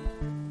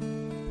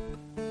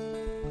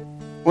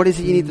 What is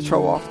it you need to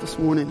throw off this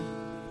morning?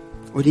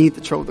 Or do you need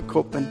to throw the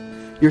cup and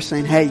you're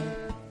saying, hey,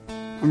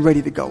 I'm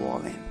ready to go all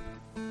in.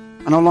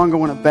 I no longer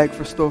want to beg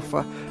for stuff.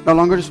 I no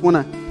longer just want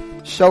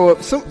to show up.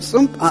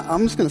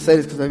 I'm just going to say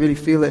this because I really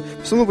feel it.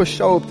 Some of us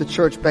show up to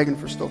church begging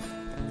for stuff.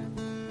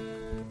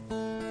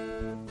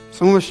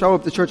 Some of us show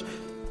up to church,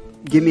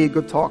 give me a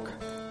good talk.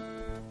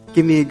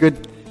 Give me a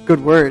good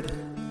word.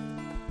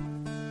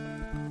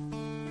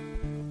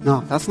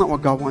 No, that's not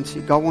what God wants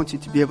you. God wants you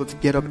to be able to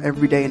get up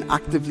every day and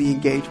actively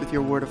engage with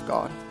your Word of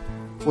God.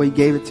 That's why He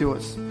gave it to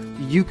us.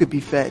 You could be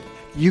fed.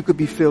 you could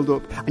be filled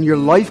up and your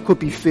life could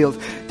be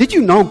filled. Did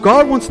you know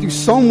God wants to do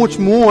so much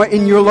more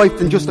in your life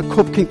than just a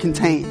cup can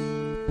contain?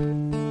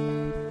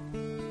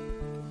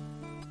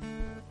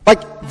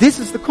 Like, this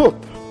is the cup.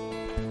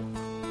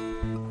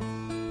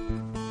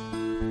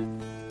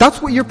 That's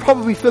what you're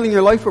probably filling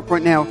your life up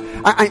right now.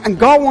 And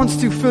God wants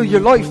to fill your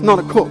life, not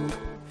a cup.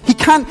 He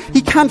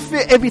can't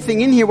fit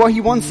everything in here, what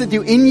He wants to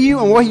do in you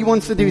and what He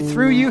wants to do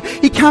through you.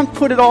 He can't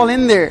put it all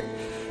in there.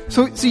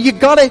 So you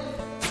gotta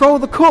throw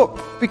the cup.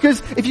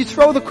 Because if you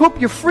throw the cup,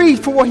 you're free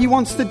for what He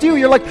wants to do.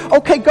 You're like,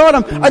 okay, God,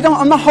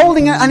 I'm not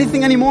holding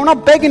anything anymore. I'm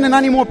not begging in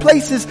any more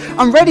places.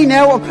 I'm ready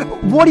now.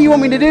 What do you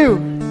want me to do?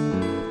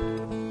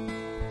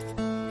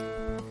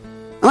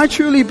 And I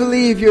truly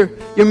believe your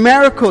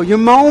miracle, your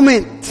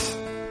moment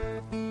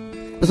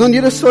was on the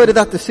other side of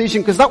that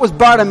decision, because that was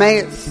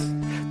Bartimaeus.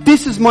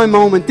 This is my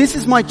moment. This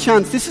is my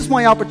chance. This is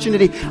my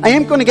opportunity. I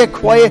am going to get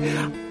quiet.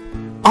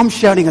 I'm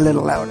shouting a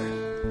little louder.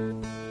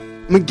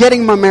 I'm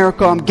getting my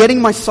miracle. I'm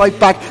getting my sight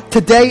back.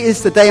 Today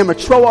is the day. I'm going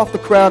to throw off the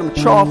crowd. I'm going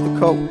to throw off the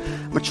coat.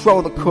 I'm going to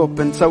throw the cup.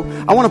 And so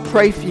I want to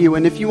pray for you.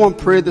 And if you want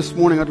prayer this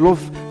morning, I'd love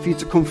for you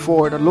to come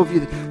forward. I'd love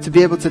you to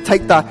be able to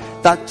take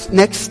that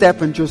next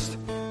step and just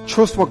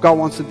trust what God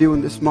wants to do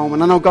in this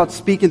moment. I know God's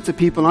speaking to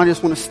people, and I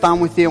just want to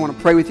stand with you. I want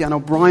to pray with you. I know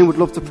Brian would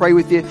love to pray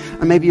with you,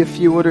 and maybe a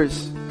few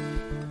others.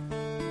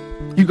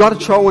 You got to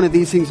throw one of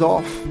these things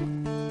off.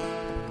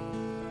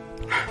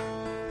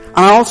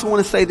 And I also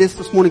want to say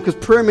this morning, because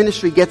prayer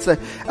ministry gets a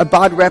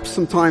bad rep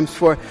sometimes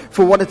for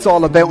what it's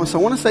all about. And so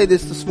I want to say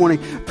this morning.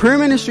 Prayer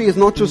ministry is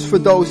not just for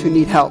those who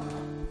need help.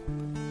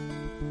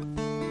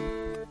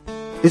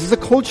 This is a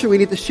culture we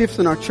need to shift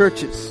in our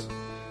churches.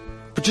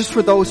 But just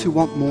for those who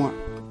want more.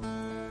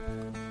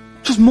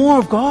 Just more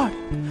of God.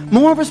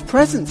 More of His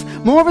presence.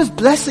 More of His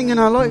blessing in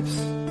our lives.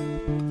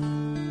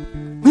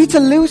 We need to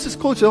lose this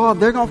culture. Oh,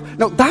 they're going.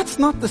 No, that's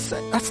not the.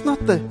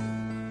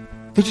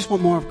 They just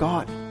want more of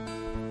God.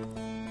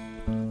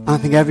 And I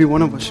think every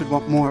one of us should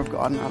want more of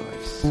God in our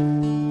lives.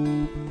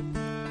 I'm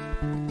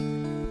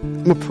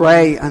going to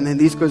pray, and then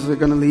these guys are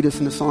going to lead us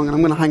in a song, and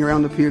I'm going to hang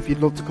around up here if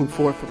you'd love to come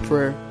forward for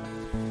prayer.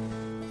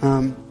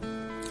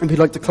 If you'd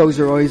like to close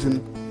your eyes,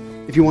 and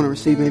if you want to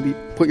receive, maybe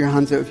put your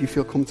hands out if you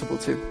feel comfortable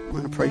to. I'm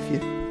going to pray for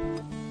you.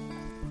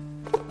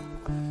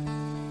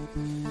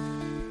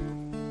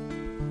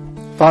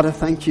 Father,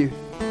 thank you.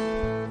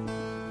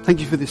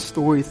 Thank you for this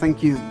story.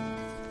 Thank you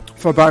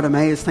for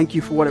Bartimaeus. Thank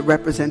you for what it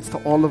represents to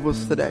all of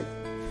us today.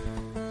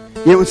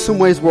 You know, in some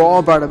ways, we're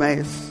all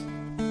Bartimaeus.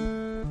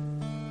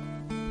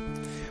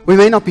 We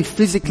may not be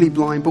physically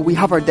blind, but we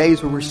have our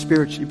days where we're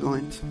spiritually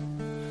blind.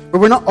 Where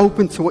we're not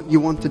open to what you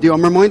want to do.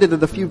 I'm reminded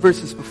of a few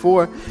verses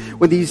before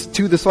when these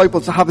two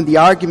disciples are having the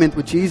argument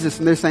with Jesus,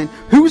 and they're saying,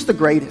 who's the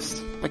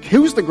greatest? Like,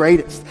 who's the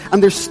greatest?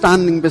 And they're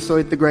standing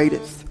beside the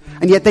greatest.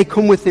 And yet they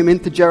come with him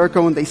into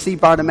Jericho and they see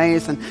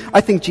Bartimaeus. And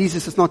I think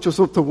Jesus is not just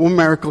up to one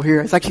miracle here.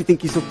 I actually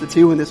think He's up to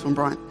two in this one,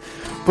 Brian.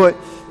 But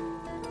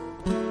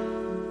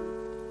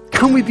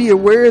can we be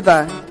aware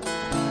that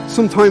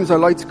sometimes our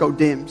lights go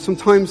dim?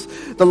 Sometimes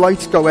the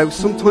lights go out.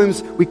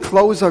 Sometimes we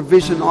close our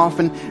vision off.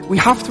 And we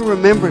have to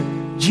remember,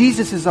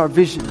 Jesus is our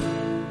vision.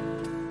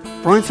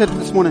 Brian said it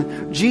this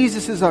morning.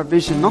 Jesus is our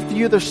vision, not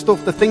the other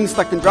stuff, the things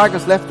that can drag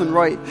us left and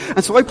right.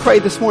 And so I pray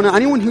this morning,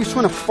 anyone who's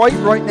trying to fight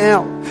right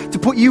now to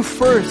put you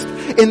first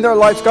in their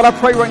lives, God, I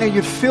pray right now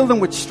you'd fill them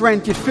with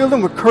strength, you'd fill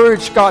them with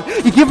courage, God.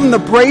 You give them the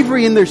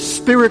bravery in their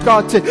spirit,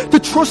 God, to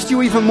trust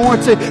you even more,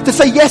 to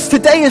say, yes,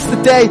 today is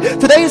the day.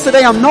 Today is the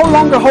day. I'm no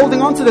longer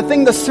holding on to the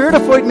thing that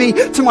certified me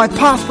to my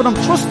past, but I'm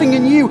trusting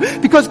in you.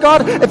 Because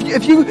God,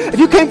 if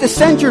you came to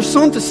send your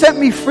Son to set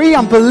me free,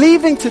 I'm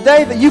believing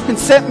today that you can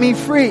set me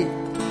free.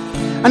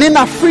 And in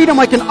that freedom,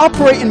 I can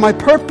operate in my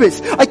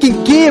purpose. I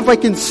can give. I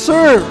can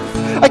serve.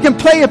 I can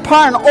play a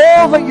part in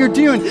all that you're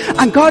doing.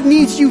 And God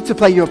needs you to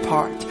play your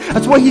part.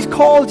 That's why He's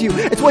called you.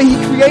 It's why He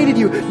created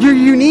you. You're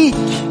unique.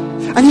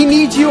 And He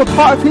needs you a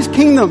part of His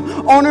kingdom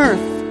on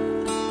earth.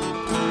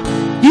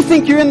 You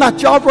think you're in that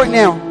job right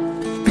now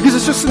because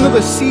it's just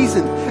another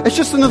season. It's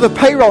just another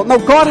payroll. No,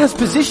 God has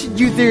positioned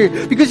you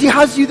there because He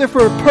has you there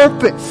for a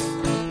purpose.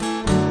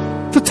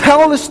 To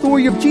tell the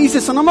story of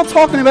Jesus. And I'm not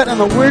talking about it in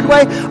a weird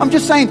way. I'm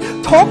just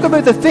saying, talk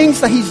about the things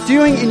that He's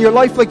doing in your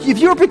life. Like, if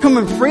you're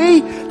becoming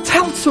free,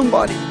 tell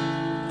somebody.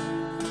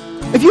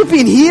 If you're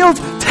being healed,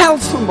 tell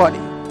somebody.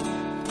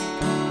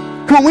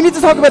 Come on, we need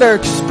to talk about our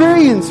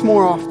experience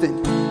more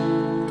often.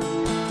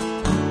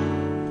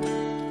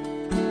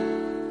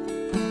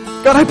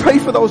 God, I pray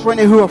for those right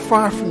now who are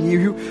far from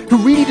you, who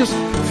really just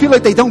feel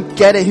like they don't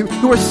get it,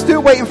 who are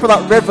still waiting for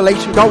that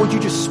revelation. God, would you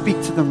just speak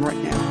to them right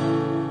now?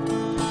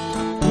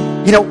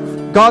 You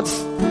know,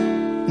 God's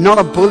not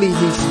a bully.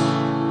 He's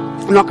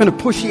not going to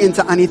push you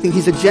into anything.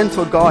 He's a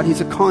gentle God.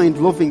 He's a kind,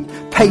 loving,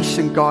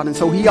 patient God. And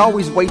so He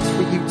always waits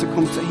for you to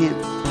come to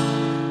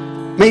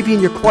Him. Maybe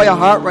in your quiet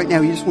heart right now,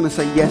 you just want to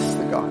say yes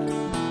to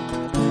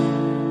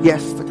God.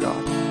 Yes to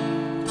God.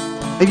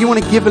 Maybe you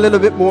want to give a little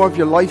bit more of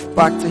your life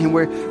back to Him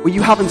where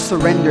you haven't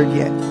surrendered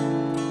yet.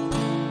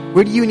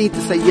 Where do you need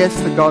to say yes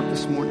to God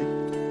this morning?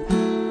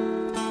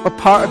 What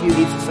part of you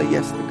needs to say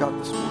yes to God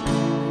this morning?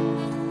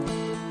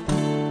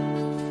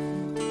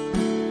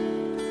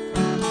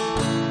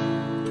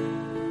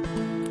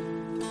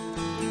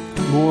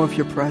 more of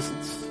your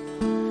presence.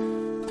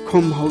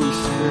 Come, Holy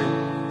Spirit.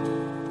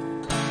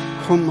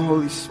 Come,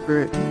 Holy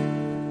Spirit.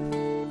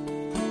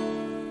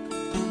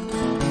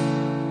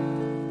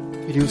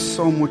 You're doing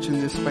so much in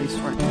this space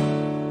right now.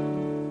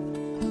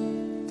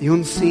 The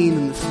unseen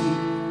and the seen.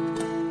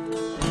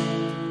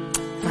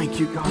 Thank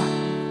you, God.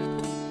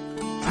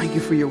 Thank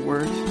you for your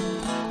word.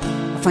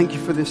 I thank you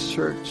for this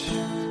church.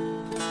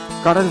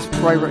 God, I just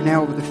pray right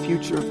now over the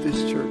future of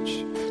this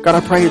church. God,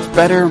 I pray it's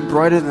better and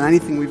brighter than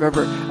anything we've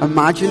ever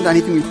imagined,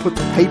 anything we've put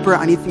to paper,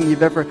 anything we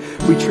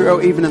threw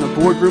out even in a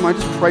boardroom. I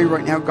just pray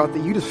right now, God,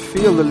 that you just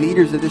fill the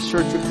leaders of this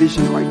church with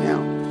vision right now.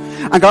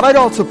 And God, I'd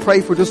also pray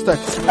for just a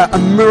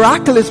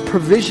miraculous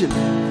provision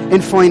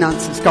in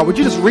finances. God, would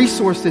you just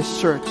resource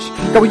this church?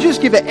 God, would you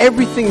just give it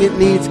everything it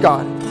needs,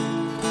 God?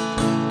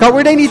 God,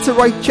 where they need to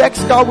write checks,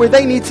 God, where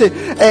they need to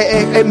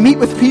meet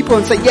with people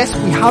and say, yes,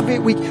 we have it,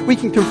 we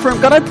can confirm.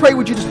 God, I pray,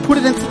 would you just put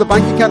it into the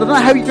bank account? I don't know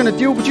how you're going to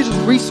do it, would you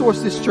just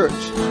resource this church?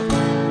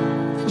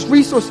 Just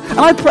resource. And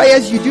I pray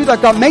as you do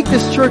that, God, make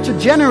this church a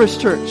generous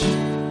church.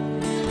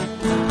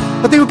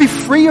 That they would be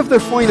free of their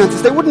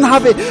finances. They wouldn't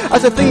have it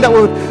as a thing that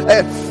would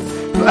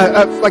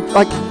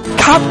like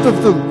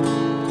captive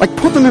them, like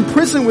put them in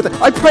prison with it.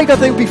 I pray, God,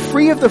 they would be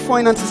free of their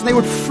finances and they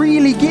would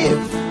freely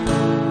give.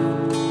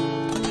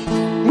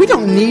 We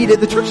don't need it.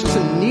 The church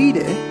doesn't need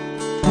it.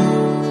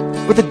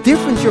 But the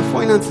difference your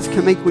finances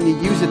can make when you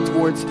use it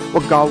towards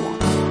what God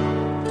wants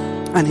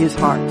and His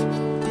heart.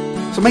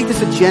 So make this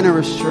a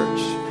generous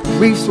church.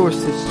 Resource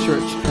this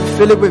church.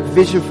 Fill it with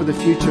vision for the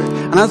future.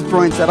 And as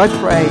Brian said, I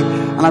pray,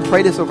 and I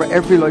pray this over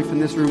every life in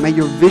this room, may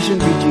your vision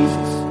be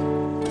Jesus.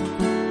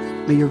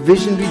 May your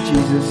vision be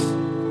Jesus.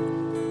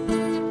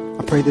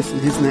 I pray this in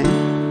His name.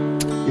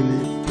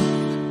 Amen.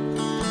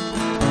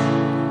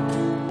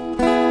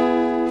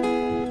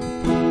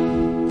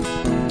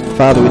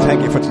 Father, we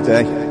thank you for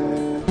today. We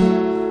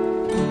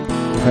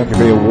thank you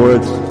for your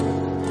word.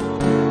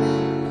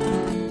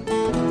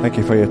 Thank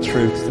you for your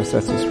truth that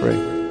sets us free.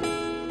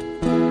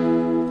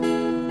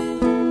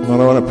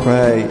 Lord, I want to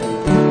pray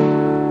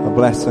a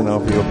blessing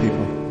over your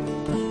people.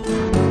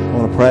 I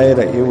want to pray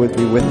that you would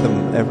be with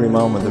them every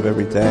moment of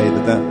every day.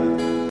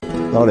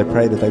 Lord, I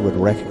pray that they would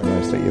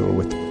recognize that you are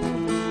with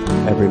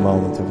them every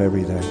moment of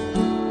every day.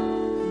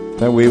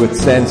 That we would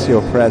sense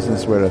your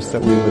presence with us.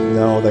 That we would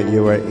know that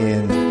you are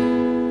in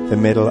the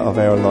middle of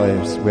our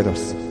lives with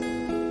us.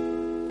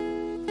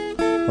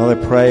 Lord,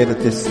 I pray that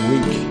this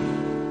week,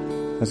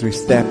 as we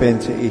step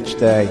into each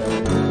day,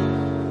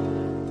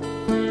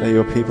 that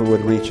your people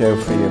would reach out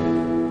for you.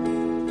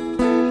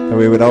 That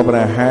we would open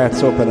our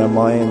hearts up and our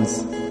minds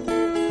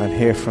and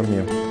hear from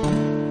you.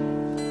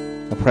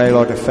 I pray,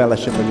 Lord, the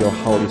fellowship of your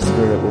Holy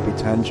Spirit will be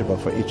tangible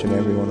for each and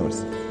every one of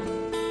us.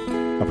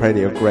 I pray that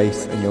your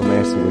grace and your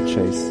mercy would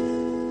chase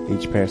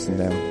each person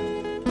down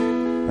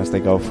as they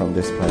go from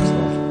this place,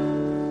 Lord.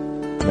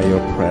 May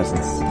your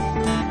presence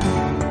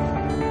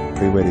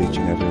be with each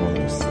and every one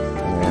of us. And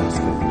I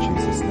ask it in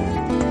Jesus'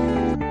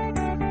 name.